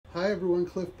Hi everyone,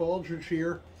 Cliff Baldridge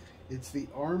here. It's the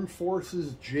Armed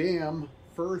Forces Jam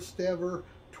first ever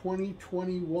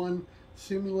 2021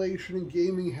 Simulation and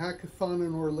Gaming Hackathon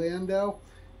in Orlando,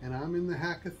 and I'm in the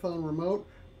hackathon remote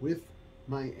with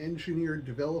my engineer,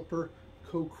 developer,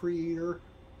 co-creator,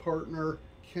 partner,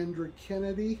 Kendra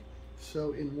Kennedy.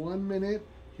 So in 1 minute,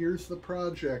 here's the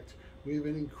project. We have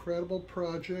an incredible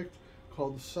project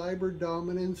called Cyber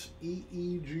Dominance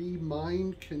EEG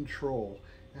Mind Control.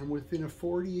 And within a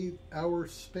 48-hour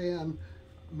span,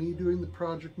 me doing the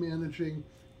project managing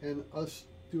and us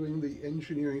doing the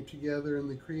engineering together and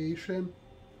the creation,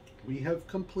 we have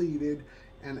completed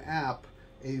an app,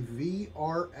 a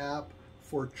VR app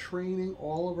for training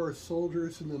all of our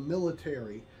soldiers in the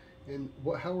military. And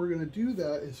how we're going to do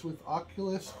that is with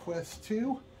Oculus Quest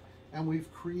 2, and we've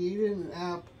created an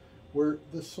app where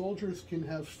the soldiers can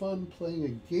have fun playing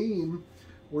a game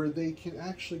where they can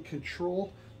actually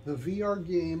control the VR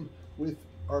game with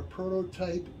our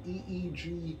prototype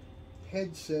EEG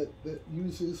headset that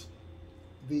uses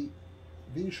the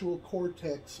visual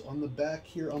cortex on the back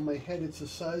here on my head. It's the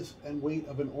size and weight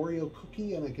of an Oreo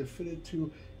cookie, and I can fit it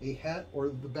to a hat or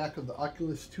the back of the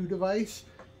Oculus 2 device.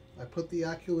 I put the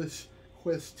Oculus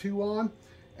Quest 2 on,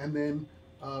 and then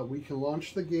we can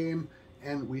launch the game,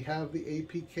 and we have the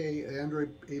APK,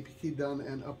 Android APK done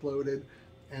and uploaded,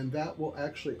 and that will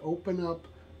actually open up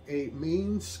a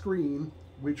main screen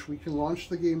which we can launch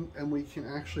the game, and we can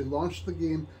actually launch the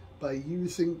game by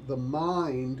using the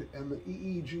Mind and the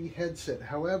EEG headset.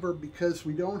 However, because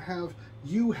we don't have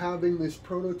you having this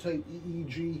prototype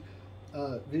EEG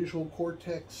visual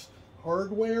cortex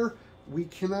hardware, we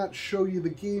cannot show you the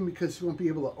game because you won't be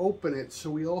able to open it. So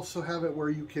we also have it where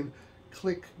you can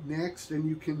click next and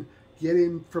you can get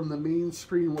in from the main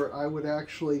screen, where I would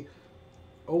actually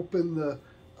open the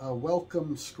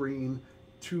welcome screen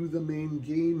to the main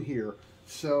game here.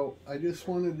 So I just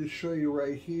wanted to show you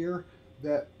right here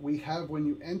that we have, when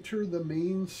you enter the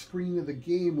main screen of the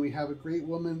game, we have a great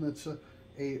woman that's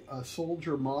a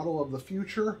soldier model of the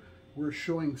future. We're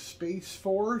showing Space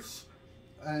Force,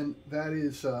 and that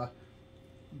is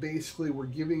basically we're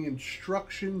giving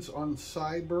instructions on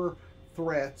cyber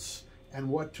threats and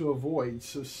what to avoid.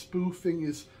 So spoofing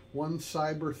is one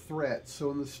cyber threat.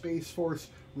 So in the Space Force,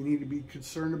 we need to be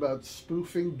concerned about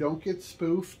spoofing. Don't get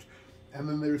spoofed. And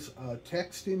then there's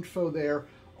text info there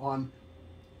on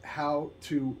how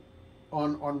to,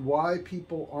 on why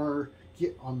people are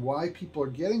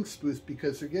getting spoofed,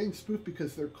 because they're getting spoofed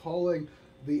because they're calling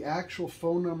the actual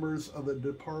phone numbers of the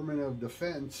Department of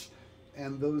Defense,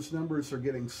 and those numbers are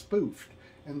getting spoofed.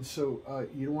 And so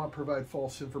you don't want to provide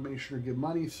false information or give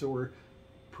money, so we're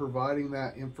providing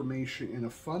that information in a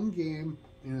fun game,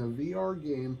 in a VR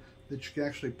game, that you can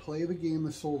actually play the game,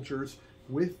 the soldiers,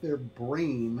 with their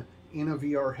brain in a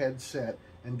VR headset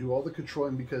and do all the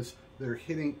controlling, because they're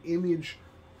hitting image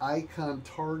icon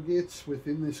targets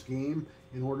within this game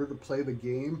in order to play the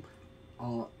game.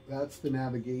 That's the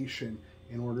navigation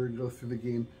in order to go through the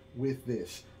game with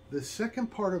this. The second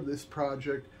part of this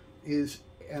project is,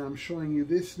 and I'm showing you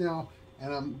this now,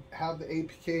 and I have the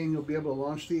APK, and you'll be able to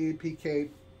launch the APK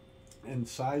and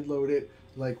sideload it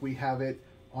like we have it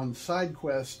on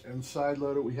SideQuest, and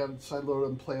sideload it. We have it sideloaded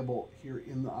and playable here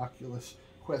in the Oculus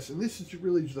Quest. And this is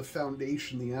really the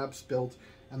foundation. The app's built,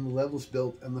 and the level's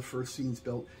built, and the first scene's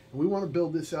built. And we want to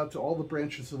build this out to all the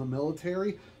branches of the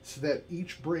military so that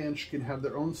each branch can have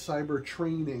their own cyber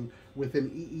training with an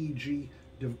EEG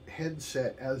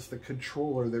headset as the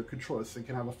controller, their controller, so they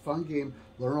can have a fun game,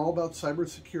 learn all about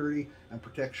cybersecurity and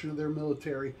protection of their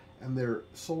military and their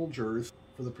soldiers.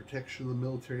 For the protection of the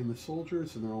military and the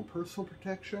soldiers and their own personal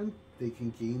protection, they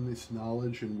can gain this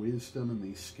knowledge and wisdom and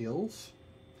these skills.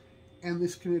 And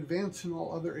this can advance in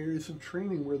all other areas of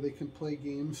training where they can play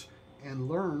games and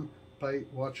learn by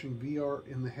watching VR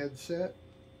in the headset,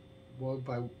 well,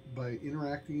 by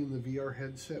interacting in the VR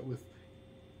headset with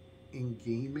in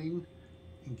gaming,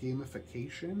 in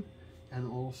gamification, and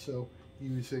also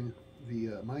using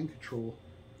the mind control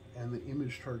and the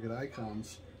image target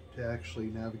icons to actually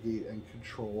navigate and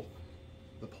control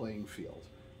the playing field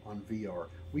on VR.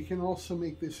 We can also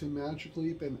make this in Magic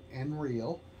Leap and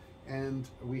Unreal, and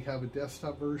we have a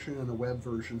desktop version and a web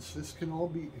version, so this can all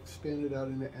be expanded out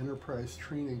into enterprise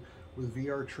training with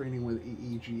VR training with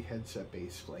EEG headset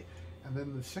basically. And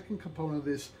then the second component of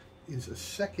this is a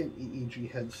second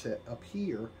EEG headset up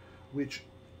here, which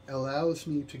allows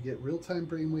me to get real-time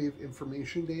brainwave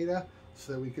information data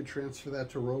so that we could transfer that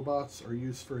to robots or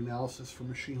use for analysis for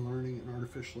machine learning and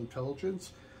artificial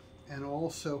intelligence. And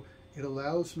also it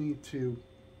allows me to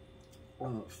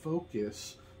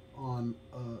focus on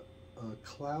a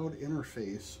cloud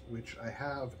interface, which I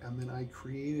have, and then I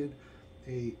created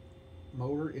a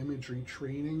motor imagery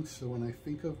training. So when I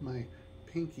think of my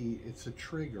pinky, it's a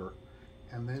trigger,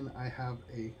 and then I have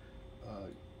a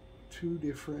two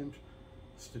different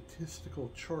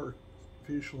statistical chart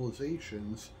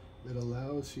visualizations that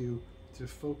allows you to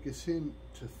focus in,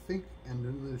 to think, and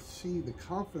then to see the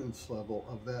confidence level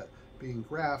of that being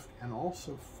graphed, and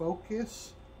also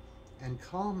focus and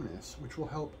calmness, which will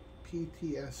help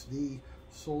PTSD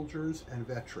soldiers and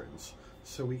veterans.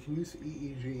 So we can use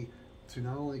EEG to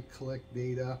not only collect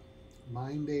data,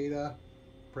 mind data,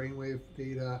 brainwave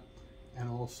data, and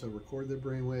also record the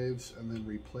brainwaves and then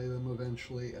replay them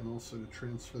eventually, and also to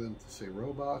transfer them to, say,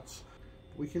 robots.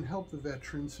 We can help the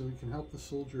veterans and we can help the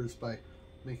soldiers by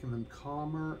making them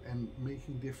calmer and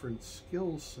making different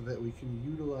skills so that we can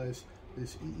utilize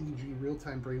this EEG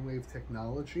real-time brainwave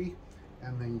technology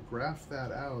and then graph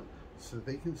that out so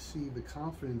they can see the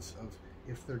confidence of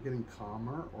if they're getting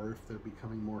calmer or if they're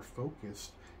becoming more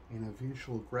focused in a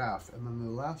visual graph. And then the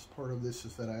last part of this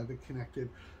is that I have it connected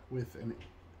with an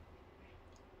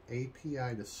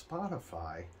API to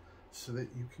Spotify so that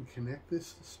you can connect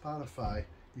this to Spotify.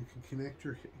 You can connect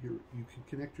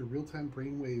your real-time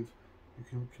brainwave. You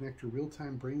can connect your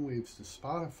real-time brainwaves to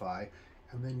Spotify,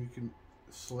 and then you can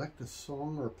select a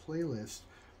song or a playlist,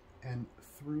 and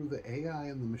through the AI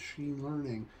and the machine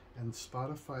learning and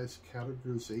Spotify's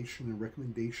categorization and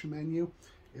recommendation menu,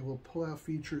 it will pull out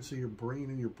features of your brain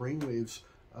and your brainwaves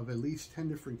of at least 10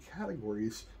 different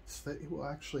categories, so that it will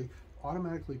actually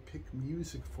automatically pick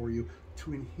music for you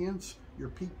to enhance your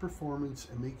peak performance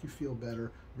and make you feel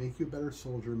better, make you a better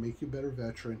soldier, make you a better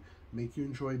veteran, make you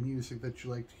enjoy music that you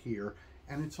like to hear,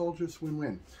 and it's all just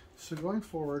win-win. So going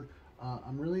forward,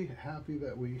 I'm really happy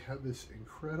that we had this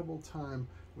incredible time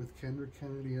with Kendra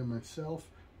Kennedy and myself.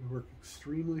 We worked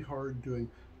extremely hard doing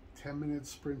 10-minute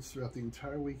sprints throughout the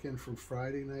entire weekend from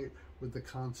Friday night with the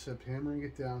concept, hammering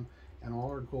it down, and all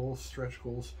our goals, stretch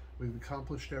goals. We've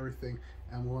accomplished everything,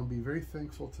 and we want to be very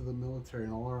thankful to the military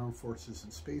and all our armed forces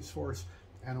and Space Force,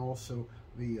 and also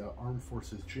the Armed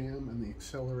Forces Jam and the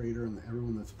Accelerator and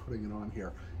everyone that's putting it on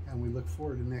here. And we look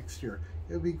forward to next year.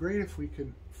 It would be great if we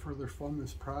could further fund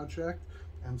this project,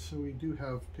 and so we do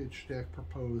have pitch deck,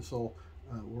 proposal,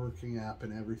 working app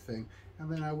and everything.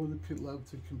 And then I would love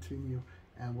to continue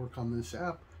and work on this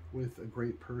app with a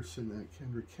great person,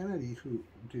 Kendra Kennedy, who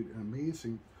did an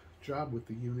amazing job with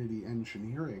the Unity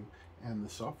engineering and the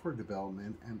software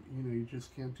development. And you know, you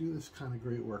just can't do this kind of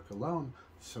great work alone,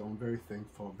 so I'm very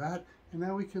thankful of that. And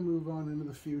now we can move on into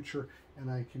the future,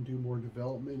 and I can do more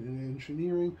development and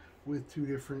engineering with 2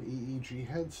 different EEG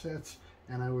headsets,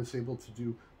 and I was able to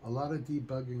do a lot of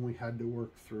debugging we had to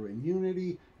work through in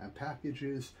Unity and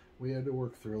packages. We had to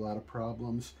work through a lot of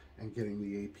problems and getting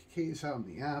the APKs out and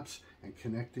the apps and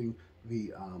connecting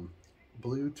the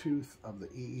Bluetooth of the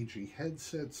EEG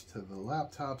headsets to the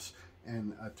laptops,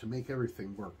 and to make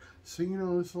everything work. So, you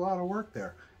know, there's a lot of work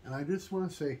there. And I just want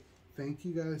to say thank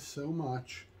you guys so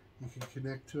much. You can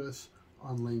connect to us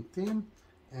on LinkedIn,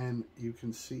 and you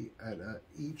can see at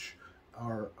each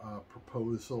our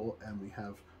proposal, and we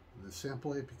have the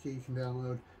sample APK you can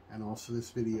download, and also this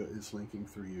video is linking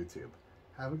through YouTube.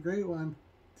 Have a great one.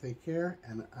 Take care,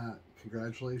 and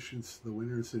congratulations to the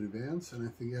winners in advance, and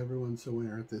I think everyone's a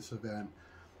winner at this event.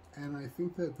 And I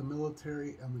think that the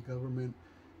military and the government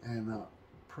and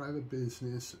private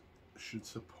business should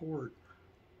support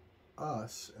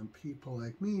us and people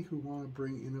like me who want to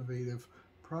bring innovative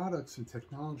products and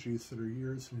technologies that are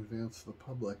years in advance of the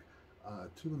public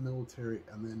to the military,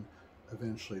 and then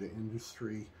eventually to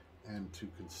industry and to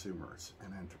consumers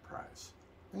and enterprise.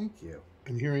 Thank you.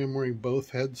 And here I am wearing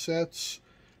both headsets,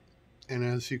 and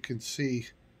as you can see,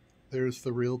 there's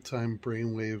the real-time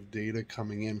brainwave data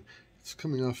coming in. It's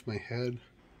coming off my head.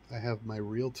 I have my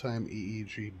real-time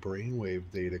EEG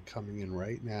brainwave data coming in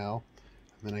right now,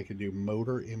 and then I can do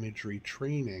motor imagery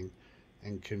training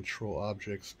and control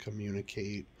objects,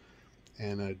 communicate,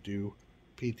 and do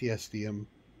PTSD and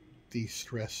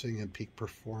de-stressing and peak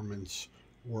performance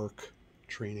work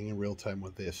training in real time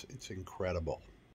with this. It's incredible.